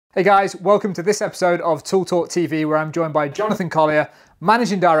Hey guys, welcome to this episode of Tool Talk TV, where I'm joined by Jonathan Collier,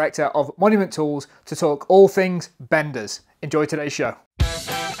 Managing Director of Monument Tools, to talk all things benders. Enjoy today's show.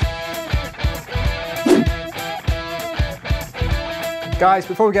 Guys,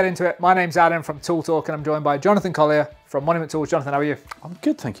 before we get into it, my name's Adam from Tool Talk and I'm joined by Jonathan Collier from Monument Tools. Jonathan, how are you? I'm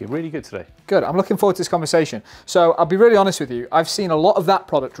good, thank you. Really good today. Good. I'm looking forward to this conversation. So I'll be really honest with you. I've seen a lot of that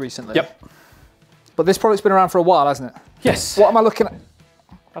product recently. Yep. But this product's been around for a while, hasn't it? Yes. What am I looking at?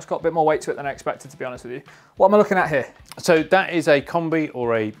 That's got a bit more weight to it than I expected, to be honest with you. What am I looking at here? So that is a combi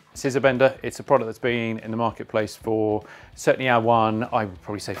or a scissor bender. It's a product that's been in the marketplace for certainly our one, I would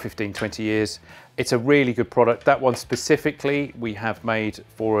probably say 15, 20 years. It's a really good product. That one specifically we have made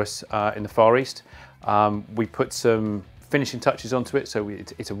for us in the Far East. We put some finishing touches onto it, so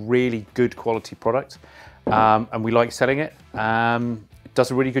it's a really good quality product, and we like selling it. It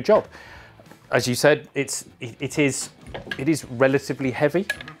does a really good job. As you said, it is relatively heavy.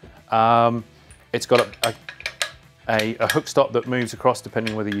 It's got a hook stop that moves across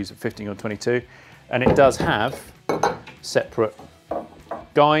depending whether you use it 15 or 22, and it does have separate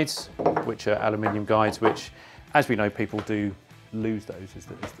guides, which are aluminium guides, which, as we know, people do lose those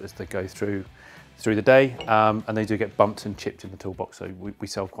as they go through the day, and they do get bumped and chipped in the toolbox. So we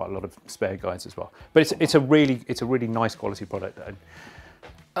sell quite a lot of spare guides as well. But it's a really nice quality product.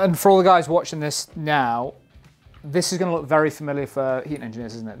 And for all the guys watching this now, this is going to look very familiar for heating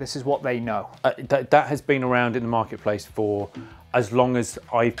engineers, isn't it? This is what they know. That has been around in the marketplace for as long as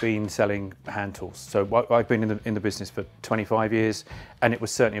I've been selling hand tools. So I've been in the business for 25 years, and it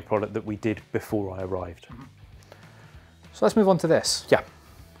was certainly a product that we did before I arrived. So let's move on to this. Yeah.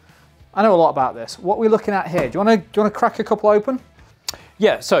 I know a lot about this. What are we looking at here? Do you want to crack a couple open?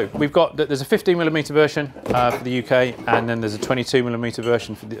 Yeah, so there's a 15mm version for the UK, and then there's a 22mm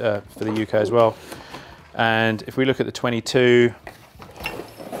version for the UK as well. And if we look at the 22,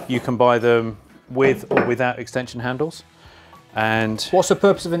 you can buy them with or without extension handles. And what's the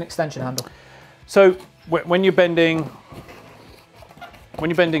purpose of an extension handle? So when you're bending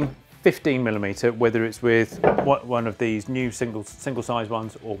 15mm, whether it's with one of these new single size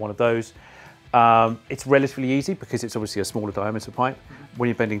ones or one of those, it's relatively easy because it's obviously a smaller diameter pipe. When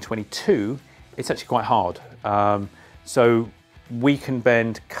you're bending 22, it's actually quite hard. So we can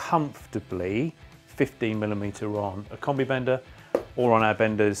bend comfortably 15mm on a combi bender or on our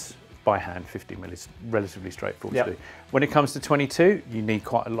benders by hand. 15mm is relatively straightforward to do. When it comes to 22, you need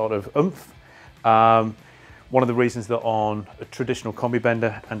quite a lot of oomph. One of the reasons that on a traditional combi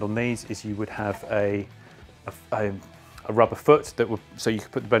bender and on these is you would have a rubber foot so you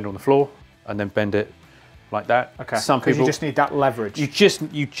could put the bender on the floor and then bend it like that. Okay. Some people, you just need that leverage. You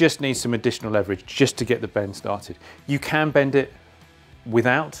just need some additional leverage just to get the bend started. You can bend it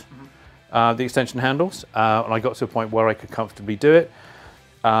without the extension handles, and I got to a point where I could comfortably do it,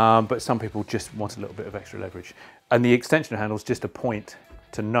 but some people just want a little bit of extra leverage. And the extension handles, just a point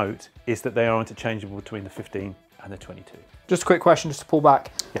to note, is that they are interchangeable between the 15 and the 22. Just a quick question, just to pull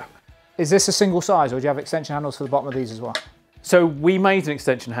back. Yeah. Is this a single size, or do you have extension handles for the bottom of these as well? So we made an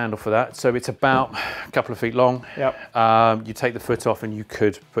extension handle for that. So it's about a couple of feet long. Yep. You take the foot off and you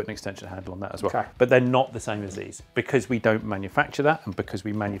could put an extension handle on that as well. Okay. But they're not the same as these. Because we don't manufacture that, and because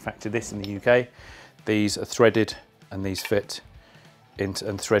we manufacture this in the UK, these are threaded and these fit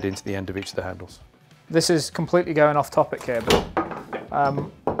and thread into the end of each of the handles. This is completely going off topic here,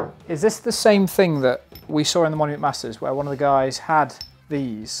 but is this the same thing that we saw in the Monument Masters, where one of the guys had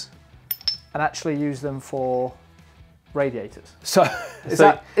these and actually used them for radiators? So is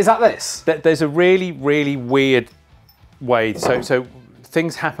that this? There's a really weird way. So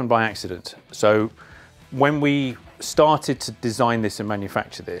things happen by accident. So when we started to design this and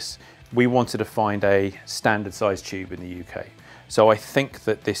manufacture this, we wanted to find a standard size tube in the UK. So I think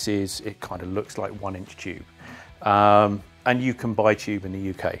that it kind of looks like 1-inch tube, and you can buy tube in the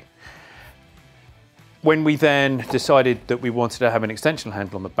UK. When we then decided that we wanted to have an extension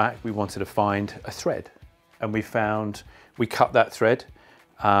handle on the back, we wanted to find a thread. And we cut that thread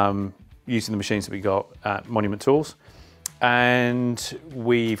using the machines that we got at Monument Tools. And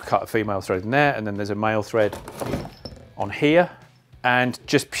we've cut a female thread in there, and then there's a male thread on here. And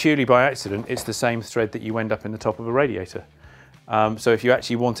just purely by accident, it's the same thread that you end up in the top of a radiator. So if you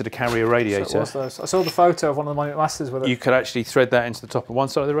actually wanted to carry a radiator, I saw the photo of one of the Monument Masters with it. You could actually thread that into the top of one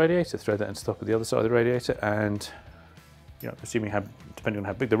side of the radiator, thread that into the top of the other side of the radiator, and depending on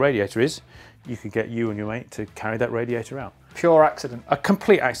how big the radiator is, you could get you and your mate to carry that radiator out. Pure accident. A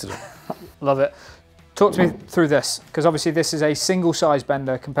complete accident. Love it. Talk to me through this, because obviously this is a single size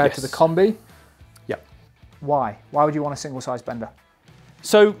bender compared to the combi. Yeah. Why? Why would you want a single size bender?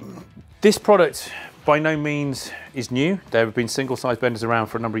 So this product by no means is new. There have been single size benders around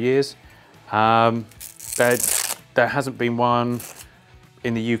for a number of years. There hasn't been one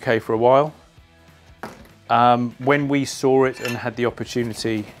in the UK for a while. When we saw it and had the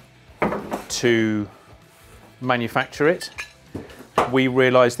opportunity to manufacture it, we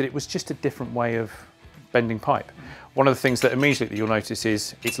realised that it was just a different way of bending pipe. One of the things that immediately you'll notice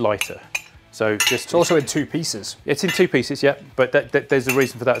is it's lighter. So it's also in 2 pieces. It's in 2 pieces, yeah, but there's a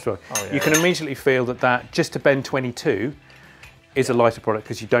reason for that as well. Oh, yeah, you can immediately feel that just to bend 22 is a lighter product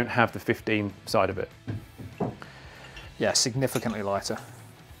because you don't have the 15 side of it. Yeah, significantly lighter.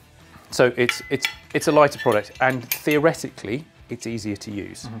 So it's a lighter product, and theoretically it's easier to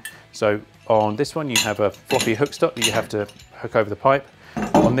use. So on this one you have a floppy hook stop that you have to hook over the pipe.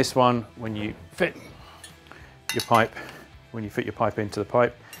 On this one, when you fit your pipe into the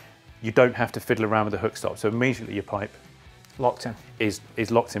pipe, you don't have to fiddle around with the hook stop. So immediately your pipe locked in is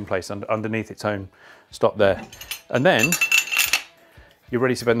locked in place underneath its own stop there, and then you're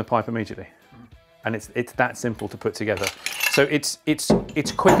ready to bend the pipe immediately. And it's that simple to put together. So it's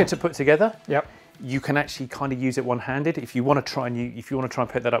quicker to put together. Yep. You can actually kind of use it one-handed. If you want to try and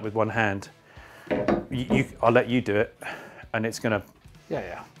pick that up with one hand, I'll let you do it, and it's gonna.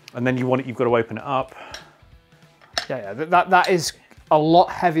 Yeah. And then you've got to open it up. Yeah. That is a lot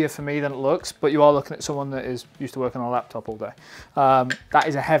heavier for me than it looks, but you are looking at someone that is used to working on a laptop all day. That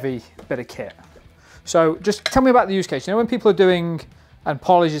is a heavy bit of kit. So just tell me about the use case. You know, when people are doing, and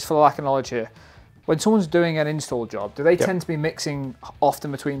apologies for the lack of knowledge here, when someone's doing an install job, do they tend to be mixing often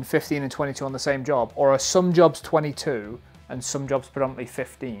between 15 and 22 on the same job, or are some jobs 22 and some jobs predominantly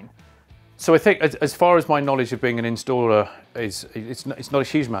 15? So I think, as far as my knowledge of being an installer it's not a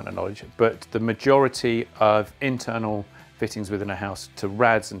huge amount of knowledge, but the majority of internal fittings within a house to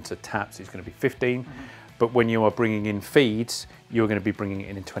rads and to taps is going to be 15. But when you are bringing in feeds, you're going to be bringing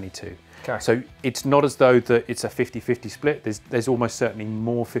it in 22. Okay. So it's not as though that it's a 50-50 split. There's almost certainly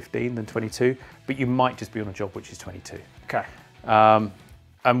more 15 than 22, but you might just be on a job which is 22. Okay.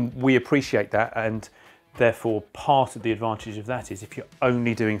 And we appreciate that, and therefore part of the advantage of that is if you're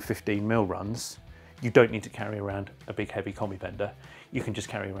only doing 15mm runs, you don't need to carry around a big heavy combi bender. You can just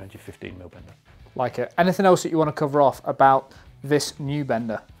carry around your 15mm bender. Like it. Anything else that you want to cover off about this new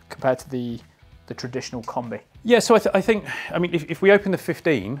bender compared to the traditional combi? Yeah, so I think, I mean, if we open the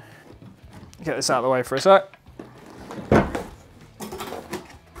 15, get this out of the way for a sec.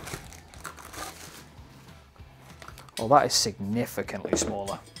 Well, that is significantly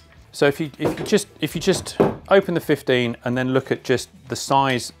smaller. So if you just open the 15 and then look at just the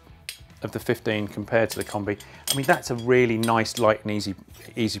size of the 15 compared to the combi, I mean, that's a really nice, light and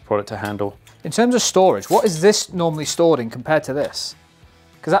easy product to handle. In terms of storage, what is this normally stored in compared to this?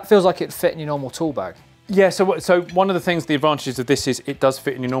 Because that feels like it'd fit in your normal tool bag. Yeah, so one of the things, the advantages of this is it does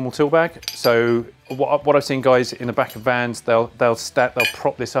fit in your normal tool bag. So what I've seen guys in the back of vans, they'll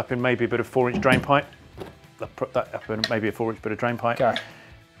prop this up in maybe a bit of 4-inch drain pipe. They'll prop that up in maybe a 4-inch bit of drain pipe. Okay.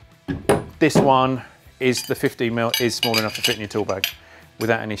 This one is, the 15mm is small enough to fit in your tool bag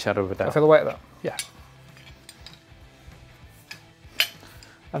without any shadow of a doubt. I feel the weight of that? Yeah.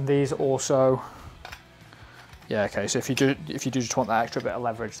 And these also, yeah, okay, so if you do just want that extra bit of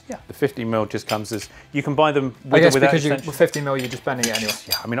leverage. Yeah, the 15mm just comes as, you can buy them with I guess or without because with 15mm you're just bending it anyway.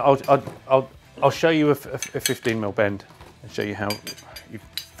 Yeah, I mean, I'll show you a 15mm bend and show you how you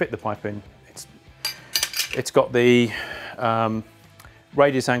fit the pipe in. It's got the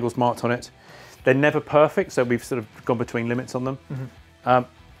radius angles marked on it. They're never perfect, so we've sort of gone between limits on them.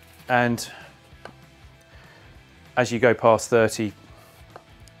 And as you go past 30,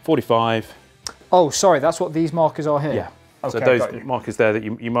 45. Oh, sorry, that's what these markers are here? Yeah, okay, so those markers there that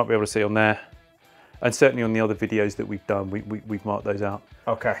you might be able to see on there, and certainly on the other videos that we've done, we've marked those out.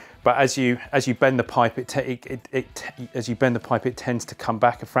 Okay. But as you bend the pipe, as you bend the pipe, it tends to come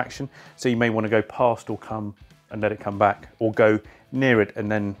back a fraction. So you may want to go past or come and let it come back, or go near it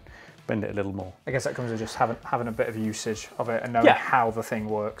and then bend it a little more. I guess that comes with just having a bit of usage of it and knowing how the thing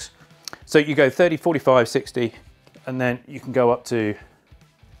works. So you go 30, 45, 60, and then you can go up to,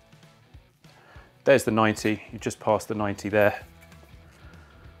 there's the 90, you just passed the 90 there.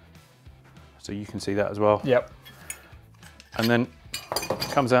 So you can see that as well. Yep. And then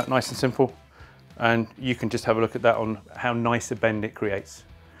it comes out nice and simple, and you can just have a look at that on how nice a bend it creates.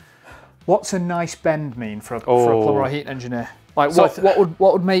 What's a nice bend mean for a plumber or heat engineer? Like so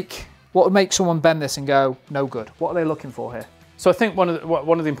what would make someone bend this and go no good? What are they looking for here? So I think one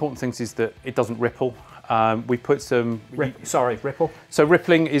of the important things is that it doesn't ripple. We put some ripple. So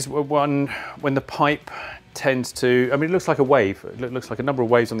rippling is when the pipe tends to, I mean, it looks like a wave. It looks like a number of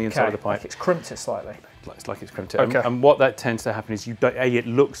waves on the inside of the pipe. Like it's crimped it slightly. It's like it's crimped it. Okay. And what that tends to happen is it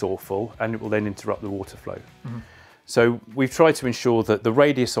looks awful, and it will then interrupt the water flow. So we've tried to ensure that the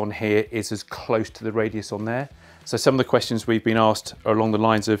radius on here is as close to the radius on there. So some of the questions we've been asked are along the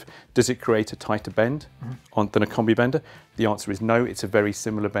lines of, does it create a tighter bend than a combi bender? The answer is no, it's a very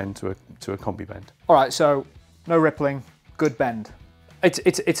similar bend to a combi bend. All right, so no rippling, good bend.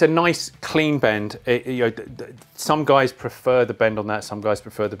 It's a nice clean bend. Some guys prefer the bend on that, some guys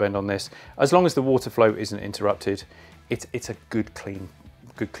prefer the bend on this. As long as the water flow isn't interrupted, it's a good clean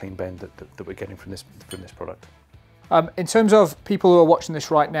bend that we're getting from this product. In terms of people who are watching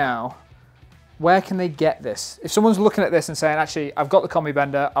this right now, where can they get this? If someone's looking at this and saying, actually, I've got the combi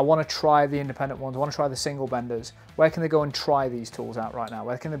bender, I want to try the independent ones, I want to try the single benders, where can they go and try these tools out right now?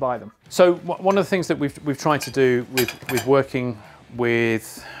 Where can they buy them? So one of the things that we've tried to do with working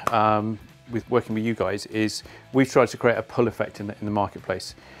with you guys is we've tried to create a pull effect in the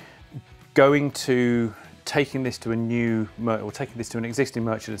marketplace. Taking this to an existing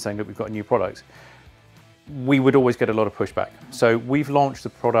merchant and saying that we've got a new product, we would always get a lot of pushback. So we've launched the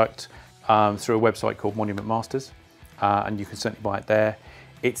product through a website called Monument Masters, and you can certainly buy it there.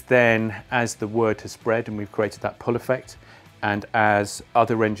 It's then, as the word has spread and we've created that pull effect, and as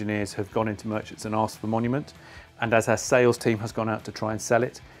other engineers have gone into merchants and asked for Monument, and as our sales team has gone out to try and sell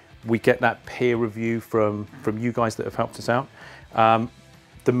it, we get that peer review from you guys that have helped us out.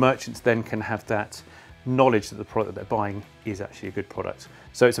 The merchants then can have that knowledge that the product that they're buying is actually a good product.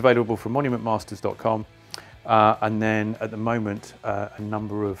 So it's available from monumentmasters.com, and then at the moment, a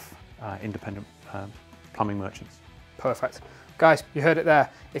number of independent plumbing merchants. Perfect. Guys, you heard it there.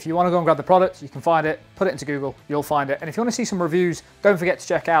 If you want to go and grab the product, you can find it, put it into Google, you'll find it. And if you want to see some reviews, don't forget to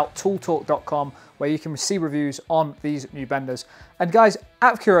check out tooltalk.com, where you can see reviews on these new benders. And guys,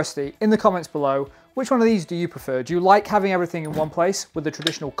 out of curiosity, in the comments below, which one of these do you prefer? Do you like having everything in one place with the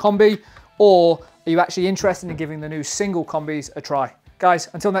traditional combi, or are you actually interested in giving the new single combis a try? Guys,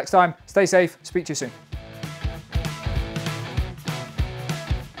 until next time, stay safe, speak to you soon.